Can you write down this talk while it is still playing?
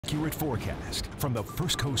accurate forecast from the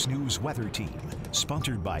First Coast News Weather Team,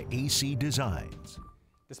 sponsored by AC Designs.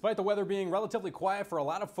 Despite the weather being relatively quiet for a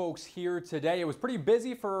lot of folks here today, it was pretty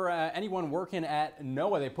busy for anyone working at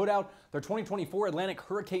NOAA. They put out their 2024 Atlantic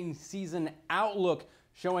hurricane season outlook,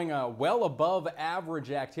 showing well above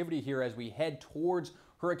average activity here as we head towards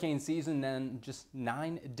hurricane season, and just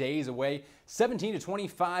 9 days away. 17 to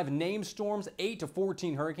 25 named storms, 8 to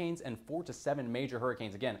 14 hurricanes, and 4 to 7 major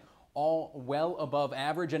hurricanes. Again, all well above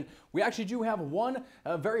average. And we actually do have one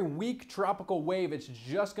very weak tropical wave. It's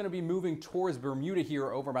just going to be moving towards Bermuda here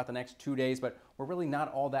over about the next 2 days, but we're really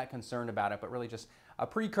not all that concerned about it, but really just a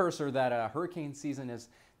precursor that hurricane season is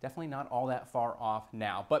definitely not all that far off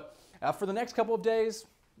now. But for the next couple of days,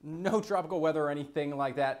 no tropical weather or anything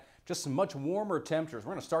like that. Just some much warmer temperatures.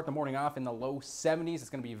 We're going to start the morning off in the low 70s. It's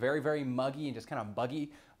going to be very, very muggy and just kind of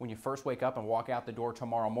buggy when you first wake up and walk out the door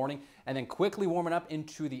tomorrow morning. And then quickly warming up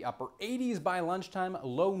into the upper 80s by lunchtime,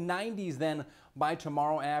 low 90s then by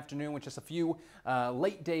tomorrow afternoon, with just a few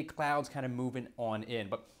late day clouds kind of moving on in.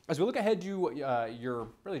 But as we look ahead to your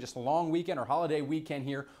really just long weekend or holiday weekend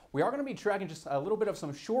here, we are going to be tracking just a little bit of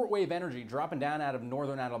some shortwave energy dropping down out of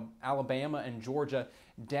northern Alabama and Georgia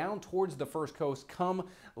down towards the First Coast come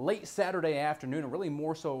late Saturday afternoon, and really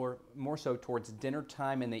more so towards dinner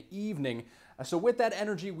time in the evening. So with that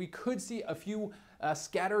energy, we could see a few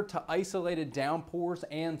scattered to isolated downpours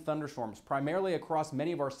and thunderstorms, primarily across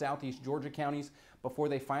many of our southeast Georgia counties, before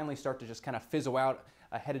they finally start to just kind of fizzle out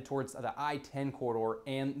headed towards the I-10 corridor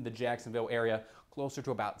and the Jacksonville area, closer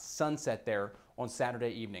to about sunset there on Saturday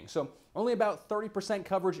evening. So only about 30%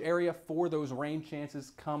 coverage area for those rain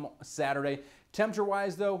chances come Saturday.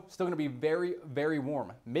 Temperature-wise, though, still going to be very, very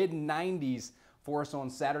warm. Mid-90s for us on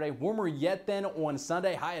Saturday. Warmer yet then on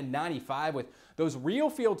Sunday, high at 95, with those real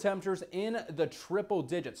field temperatures in the triple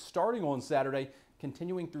digits starting on Saturday,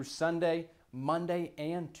 continuing through Sunday, Monday,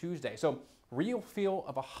 and Tuesday. So real feel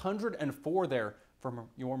of 104 there for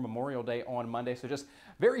your Memorial Day on Monday. So just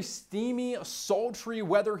very steamy, sultry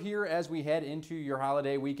weather here as we head into your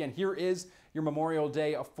holiday weekend. Here is your Memorial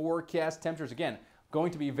Day forecast. Temperatures, again,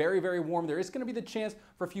 going to be very, very warm. There is going to be the chance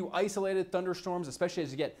for a few isolated thunderstorms, especially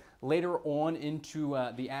as you get later on into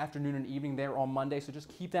the afternoon and evening there on Monday. So just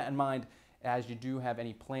keep that in mind as you do have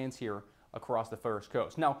any plans here across the First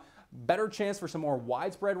Coast. Now, better chance for some more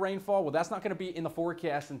widespread rainfall. Well, that's not going to be in the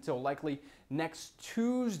forecast until likely next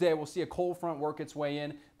Tuesday. We'll see a cold front work its way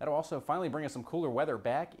in. That'll also finally bring us some cooler weather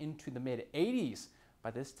back into the mid-80s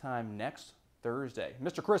by this time next Thursday.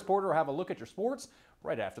 Mr. Chris Porter will have a look at your sports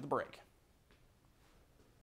right after the break.